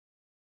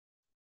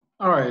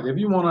All right, if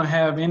you want to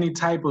have any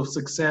type of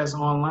success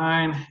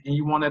online and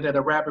you want it at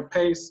a rapid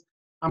pace,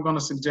 I'm going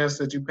to suggest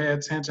that you pay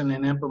attention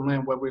and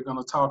implement what we're going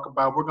to talk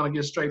about. We're going to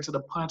get straight to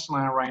the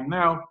punchline right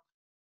now.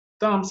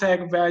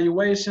 Thumbtack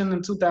valuation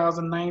in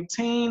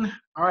 2019.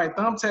 All right,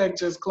 Thumbtack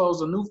just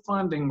closed a new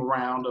funding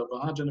round of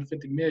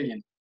 150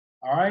 million.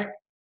 All right,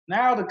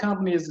 now the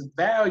company is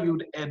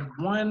valued at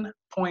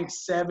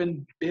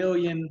 1.7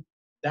 billion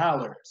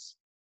dollars.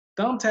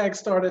 Thumbtack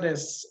started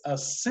as a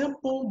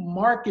simple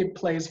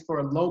marketplace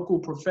for local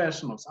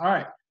professionals. All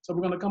right, so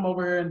we're gonna come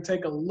over here and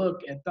take a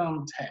look at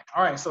Thumbtack.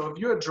 All right, so if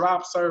you're a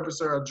drop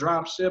servicer or a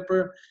drop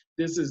shipper,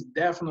 this is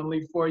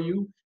definitely for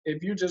you.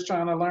 If you're just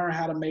trying to learn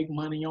how to make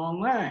money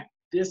online,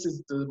 this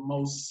is the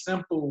most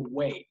simple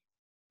way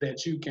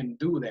that you can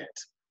do that,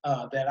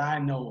 that I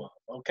know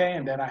of, okay,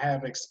 and that I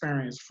have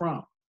experience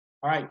from.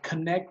 All right,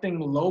 connecting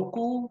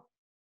local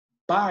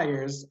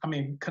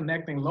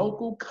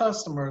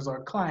customers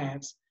or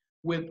clients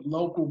with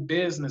local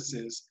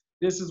businesses.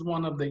 This is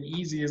one of the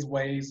easiest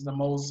ways, the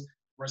most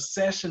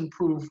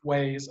recession-proof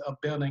ways of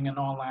building an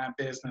online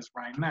business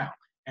right now.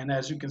 And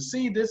as you can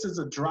see, this is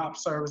a drop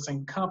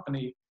servicing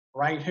company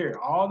right here.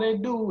 All they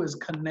do is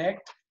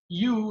connect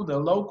you, the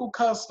local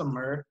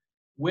customer,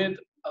 with,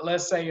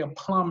 let's say, a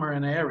plumber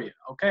in the area,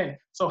 okay?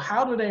 So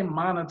how do they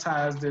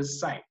monetize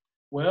this site?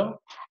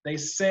 Well, they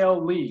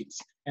sell leads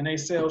and they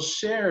sell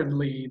shared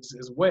leads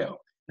as well.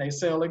 They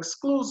sell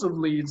exclusive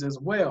leads as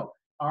well,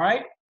 all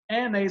right?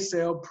 And they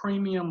sell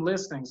premium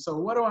listings. So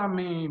what do I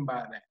mean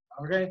by that,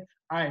 okay?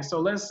 All right, so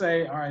let's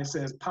say, all right, it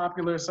says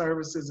popular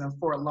services in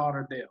Fort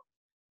Lauderdale.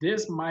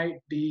 This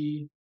might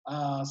be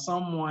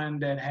someone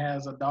that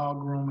has a dog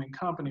grooming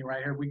company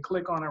right here. We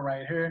click on it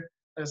right here.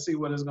 Let's see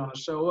what is gonna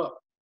show up.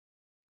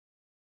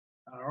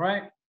 All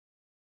right,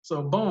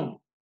 so boom.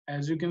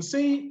 As you can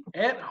see,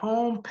 at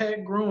home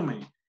pet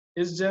grooming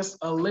is just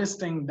a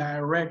listing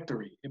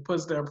directory. It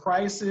puts their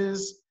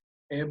prices,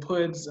 it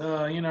puts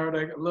you know,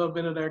 a little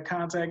bit of their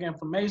contact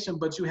information,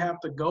 but you have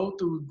to go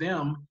through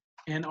them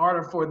in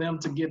order for them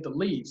to get the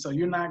lead. So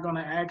you're not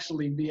gonna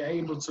actually be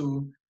able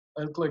to,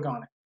 let's click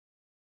on it.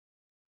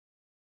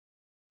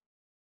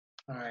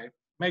 All right,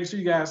 make sure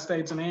you guys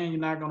stay to the end.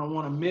 You're not gonna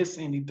wanna miss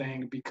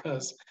anything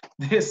because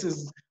this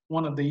is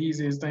one of the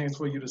easiest things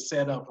for you to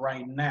set up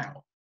right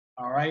now.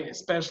 All right,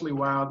 especially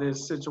while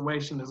this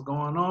situation is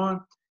going on.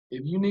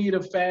 If you need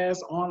a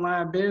fast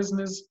online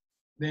business,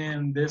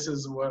 then this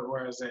is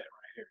where it's at right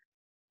here.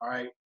 All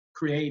right,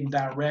 creating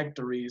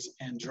directories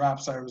and drop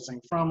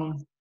servicing from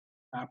them.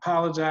 I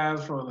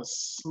apologize for the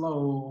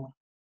slow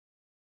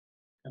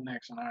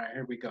connection. All right,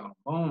 here we go.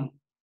 Boom.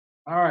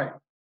 All right,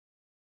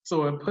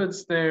 so it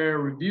puts their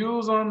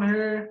reviews on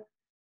here,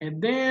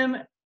 and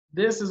then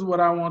this is what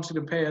I want you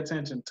to pay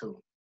attention to.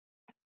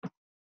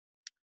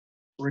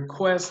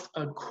 Request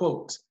a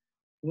quote.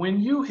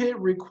 When you hit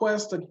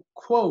request a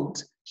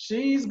quote,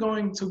 she's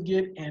going to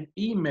get an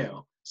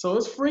email. So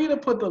it's free to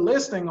put the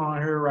listing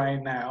on her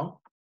right now.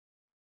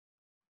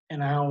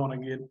 And I don't want to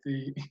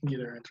get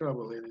her in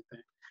trouble or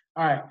anything.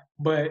 All right,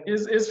 but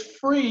it's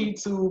free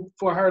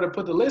for her to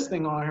put the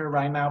listing on her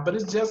right now. But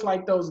it's just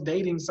like those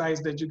dating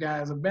sites that you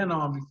guys have been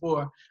on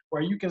before,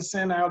 where you can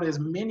send out as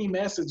many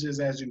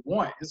messages as you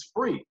want. It's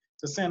free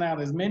to send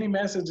out as many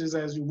messages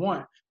as you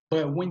want.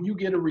 But when you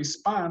get a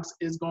response,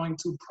 it's going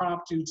to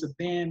prompt you to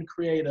then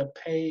create a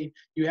pay.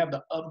 You have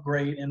to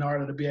upgrade in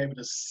order to be able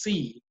to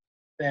see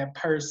that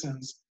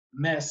person's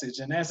message.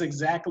 And that's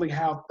exactly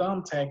how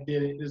Thumbtack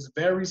did it. It's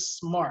very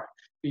smart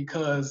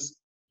because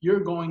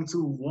you're going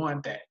to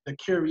want that, the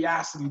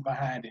curiosity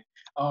behind it.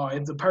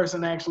 If the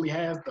person actually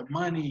has the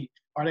money,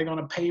 are they going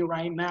to pay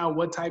right now?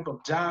 What type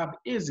of job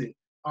is it?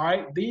 All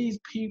right, these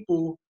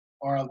people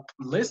are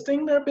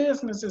listing their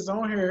businesses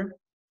on here,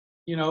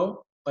 you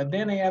know, but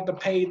then they have to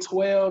pay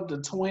 12 to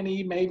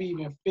 20, maybe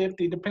even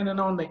 50, depending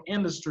on the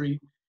industry,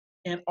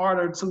 in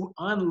order to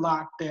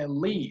unlock that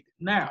lead.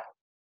 Now,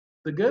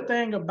 the good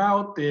thing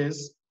about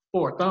this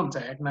for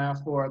Thumbtack, now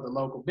for the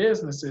local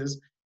businesses,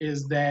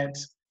 is that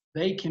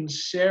they can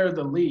share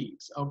the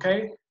leads,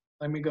 okay?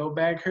 Let me go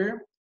back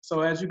here.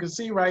 So as you can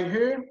see right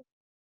here,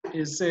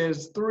 it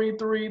says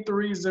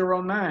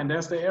 33309.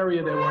 That's the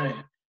area that we're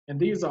in. And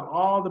these are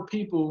all the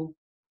people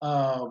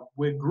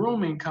with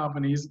grooming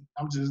companies.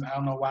 I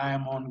don't know why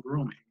I'm on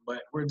grooming,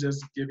 but we're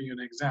just giving you an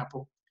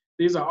example.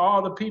 These are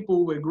all the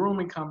people with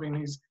grooming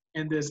companies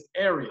in this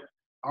area.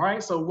 All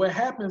right, so what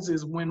happens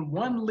is when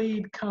one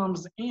lead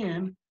comes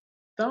in,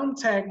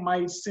 Thumbtack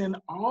might send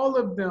all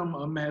of them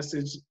a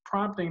message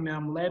prompting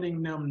them,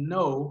 letting them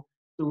know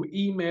through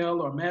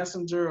email or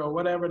messenger or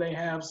whatever they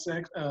have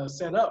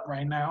set up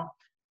right now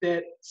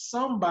that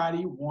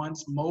somebody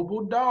wants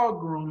mobile dog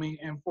grooming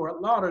in Fort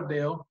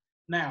Lauderdale.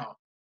 Now,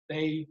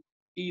 they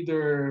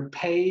either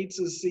pay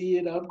to see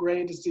it,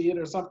 upgrade to see it,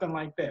 or something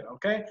like that,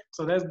 okay?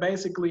 So that's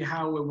basically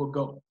how it will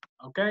go,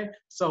 okay?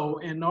 So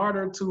in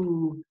order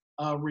to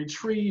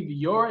retrieve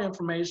your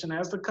information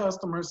as the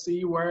customer,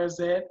 see where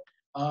it's at,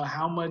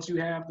 how much you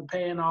have to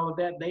pay and all of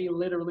that, they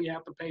literally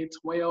have to pay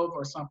 12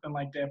 or something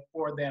like that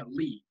for that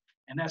lead.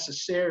 And that's a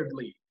shared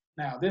lead.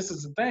 Now, this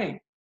is the thing.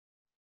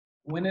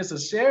 When it's a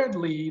shared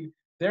lead,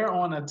 they're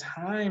on a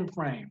time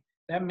frame.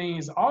 That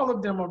means all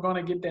of them are going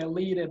to get that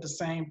lead at the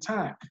same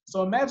time.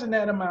 So imagine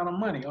that amount of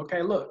money.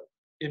 Okay, look,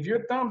 if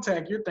you're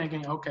Thumbtack, you're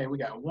thinking, okay, we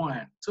got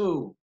 1,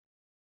 2,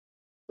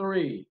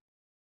 3,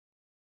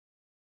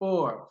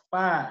 4,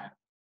 5,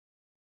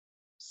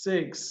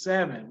 6,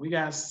 7. We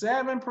got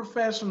 7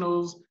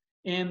 professionals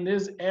in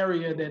this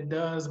area that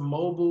does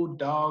mobile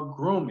dog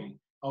grooming.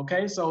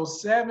 Okay, so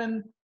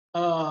 7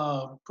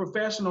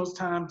 professionals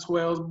times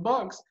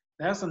 $12.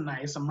 That's a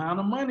nice amount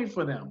of money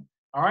for them.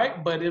 All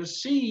right, but if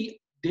she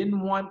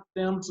didn't want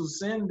them to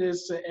send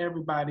this to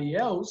everybody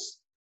else,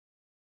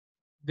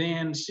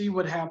 then she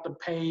would have to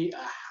pay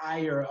a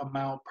higher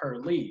amount per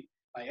lead.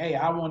 Like, hey,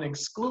 I want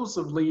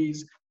exclusive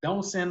leads.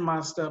 Don't send my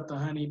stuff to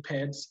Honey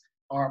Pets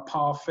or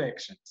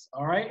Pawfections.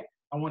 All right.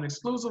 I want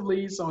exclusive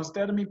leads. So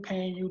instead of me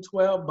paying you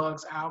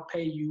 $12, I'll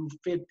pay you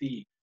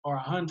 50 or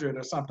 100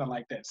 or something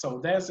like that. So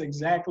that's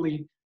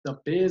exactly the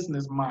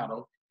business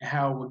model and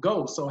how it would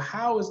go. So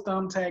how is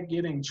Thumbtack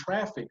getting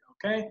traffic?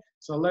 Okay.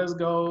 So let's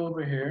go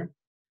over here.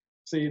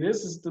 See,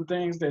 this is the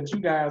things that you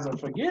guys are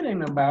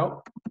forgetting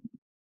about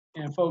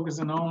and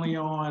focusing only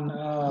on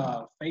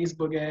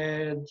Facebook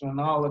ads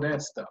and all of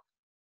that stuff.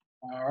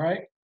 All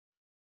right.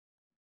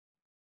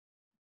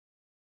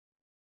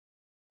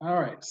 All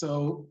right.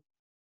 So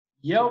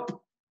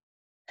Yelp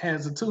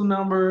has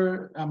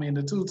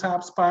the 2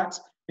 top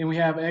spots. Then we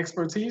have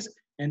expertise.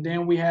 And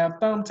then we have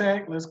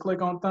Thumbtack. Let's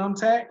click on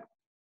Thumbtack.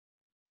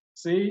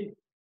 See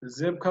the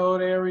zip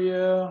code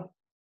area.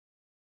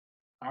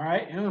 All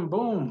right. And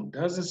boom.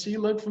 Doesn't she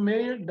look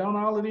familiar? Don't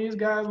all of these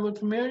guys look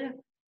familiar?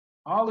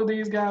 All of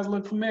these guys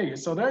look familiar.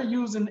 So they're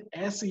using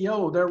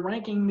SEO. They're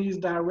ranking these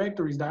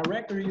directories.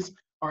 Directories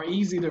are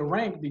easy to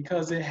rank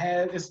because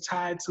it's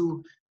tied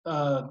to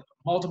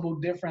multiple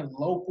different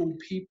local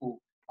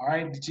people, all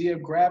right,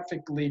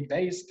 geographically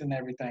based and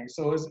everything.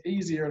 So it's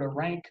easier to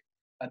rank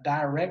a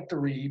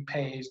directory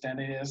page than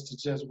it is to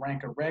just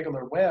rank a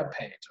regular web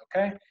page,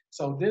 okay?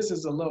 So this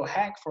is a little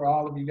hack for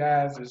all of you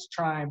guys that's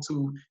trying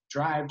to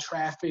drive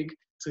traffic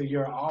to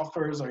your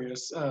offers or your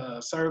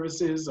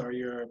services or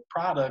your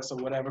products or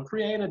whatever.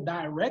 Create a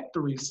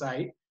directory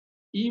site,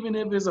 even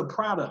if it's a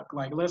product.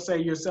 Like let's say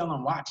you're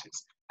selling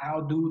watches.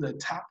 I'll do the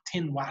top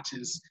 10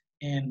 watches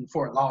in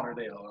Fort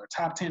Lauderdale or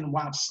top 10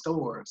 watch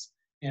stores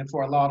in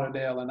Fort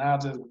Lauderdale, and I'll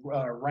just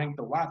rank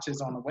the watches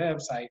on the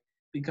website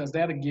because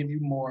that'll give you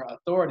more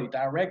authority.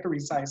 Directory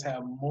sites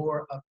have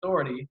more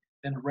authority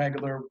than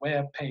regular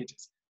web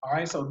pages. All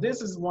right, so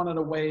this is one of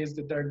the ways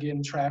that they're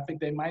getting traffic.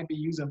 They might be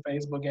using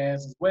Facebook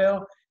ads as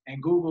well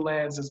and Google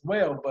ads as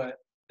well, but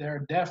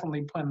they're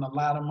definitely putting a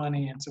lot of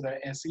money into their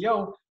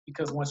SEO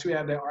because once you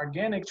have the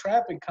organic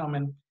traffic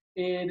coming,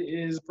 it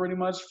is pretty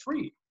much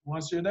free.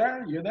 Once you're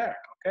there,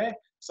 okay?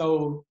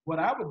 So what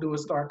I would do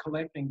is start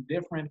collecting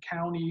different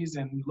counties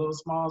and little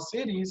small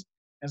cities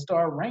and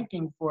start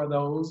ranking for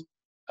those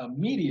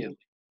immediately,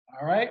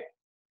 all right?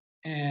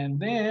 And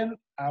then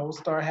I will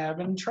start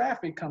having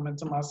traffic coming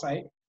to my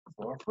site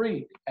for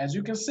free. As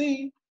you can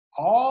see,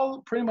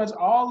 pretty much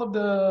all of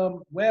the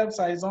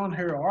websites on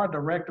here are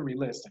directory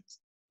listings.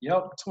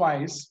 Yep,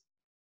 twice.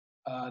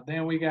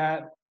 Then we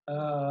got,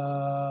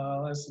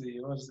 let's see,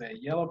 what is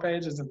that? Yellow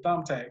Pages and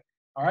Thumbtack.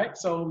 All right,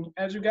 so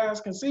as you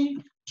guys can see,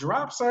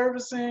 drop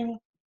servicing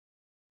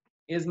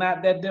is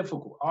not that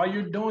difficult. All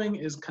you're doing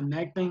is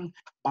connecting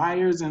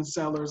buyers and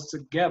sellers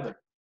together.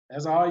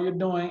 That's all you're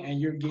doing, and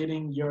you're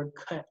getting your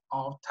cut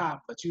off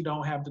top, but you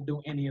don't have to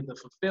do any of the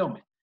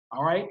fulfillment.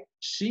 All right,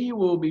 she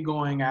will be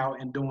going out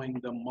and doing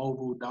the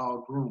mobile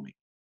dog grooming.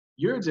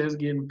 You're just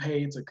getting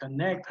paid to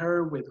connect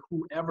her with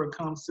whoever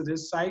comes to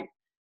this site,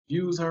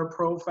 views her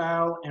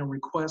profile, and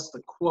request a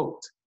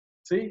quote.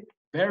 See,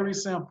 very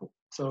simple.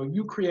 So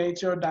you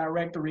create your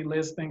directory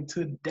listing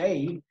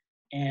today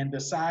and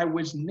decide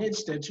which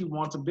niche that you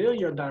want to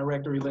build your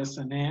directory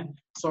listing in.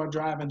 Start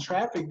driving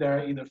traffic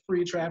there, either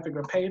free traffic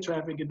or paid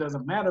traffic. It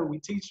doesn't matter. We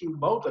teach you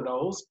both of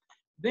those.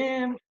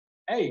 Then,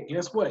 hey,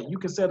 guess what? You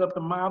can set up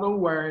the model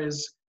where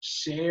it's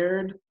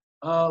shared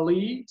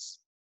leads.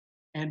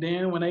 And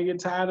then when they get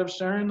tired of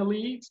sharing the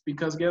leads,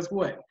 because guess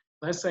what?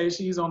 Let's say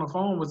she's on the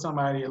phone with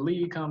somebody, a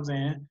lead comes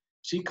in,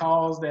 she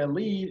calls that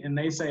lead and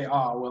they say,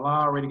 oh, well,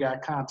 I already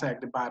got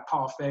contacted by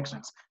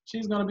Pawfections.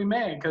 She's gonna be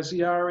mad because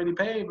she already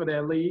paid for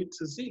that lead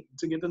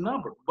to get the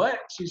number, but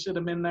she should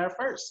have been there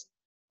first,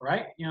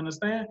 right? You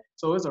understand?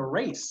 So it's a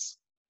race,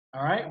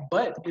 all right?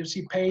 But if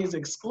she pays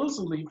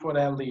exclusively for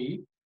that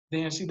lead,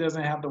 then she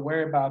doesn't have to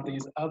worry about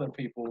these other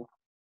people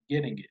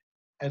getting it.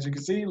 As you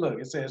can see, look,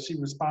 it says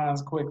she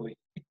responds quickly.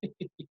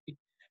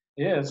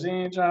 Yeah, she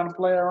ain't trying to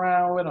play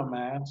around with them,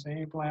 man. She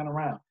ain't playing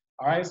around.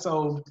 All right,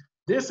 so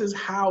this is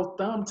how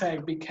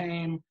Thumbtack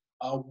became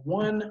a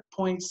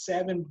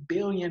 $1.7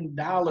 billion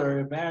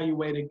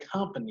evaluated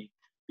company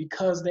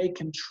because they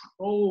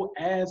control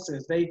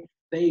assets.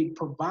 They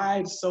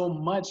provide so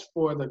much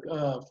for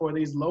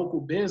these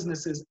local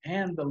businesses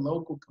and the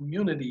local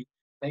community.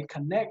 They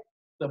connect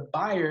the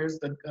buyers,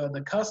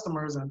 the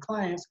customers and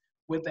clients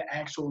with the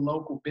actual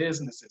local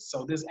businesses.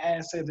 So this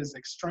asset is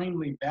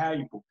extremely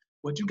valuable.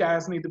 What you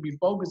guys need to be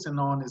focusing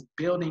on is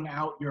building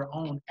out your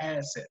own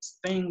assets,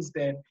 things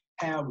that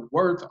have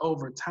worth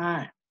over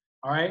time.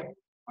 All right.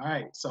 All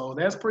right. So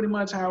that's pretty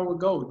much how it would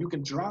go. You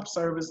can drop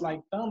service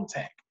like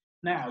Thumbtack.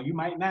 Now, you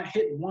might not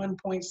hit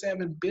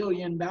 $1.7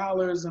 billion in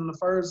the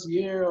first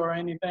year or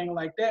anything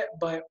like that,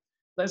 but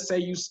let's say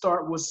you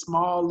start with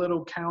small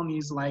little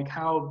counties like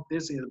how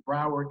this is,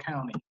 Broward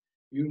County.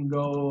 You can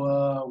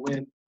go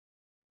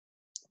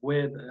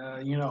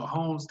you know,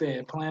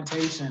 Homestead,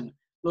 Plantation,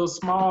 little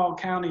small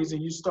counties,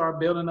 and you start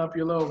building up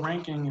your little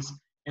rankings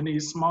in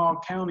these small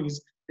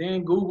counties.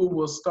 Then Google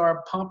will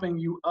start pumping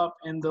you up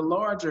in the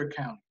larger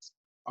counties,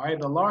 all right,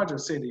 the larger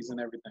cities and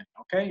everything.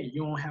 Okay,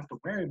 you don't have to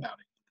worry about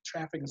it. The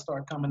traffic will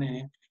start coming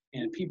in,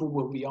 and people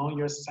will be on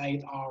your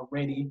site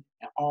already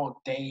and all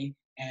day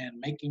and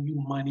making you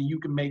money. You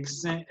can make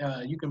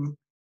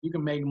you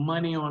can make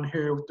money on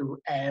here through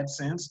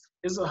AdSense.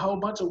 There's a whole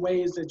bunch of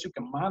ways that you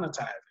can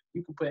monetize it.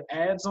 You can put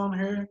ads on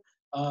here.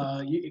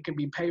 It can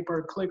be pay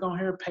per click on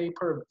here, pay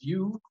per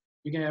view.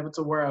 You can have it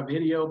to where a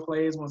video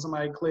plays when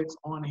somebody clicks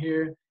on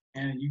here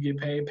and you get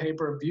paid pay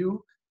per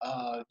view.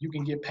 You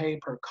can get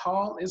paid per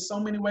call. It's so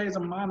many ways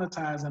of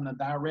monetizing a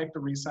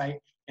directory site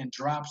and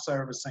drop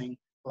servicing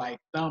like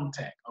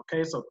Thumbtack.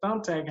 Okay, so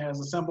Thumbtack has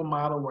a simple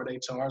model where they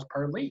charge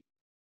per lead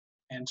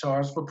and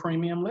charge for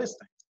premium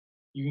listings.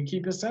 You can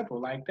keep it simple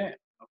like that.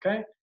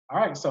 Okay. All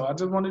right, so I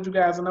just wanted you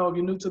guys to know, if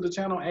you're new to the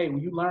channel, hey, when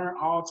you learn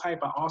all type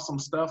of awesome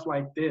stuff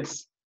like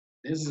this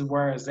is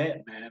where it's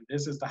at, man.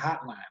 This is the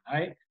hotline, all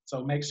right?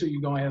 So make sure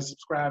you go ahead and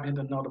subscribe, hit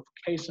the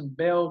notification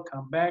bell,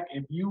 come back.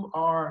 If you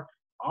are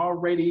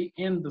already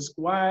in the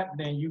squad,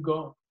 then you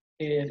go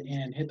ahead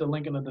and hit the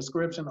link in the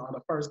description or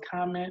the first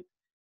comment,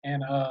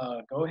 and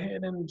go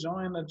ahead and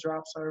join the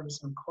drop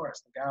servicing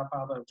course, the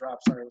Godfather of drop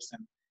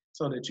servicing,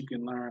 so that you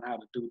can learn how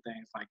to do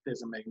things like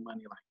this and make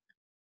money like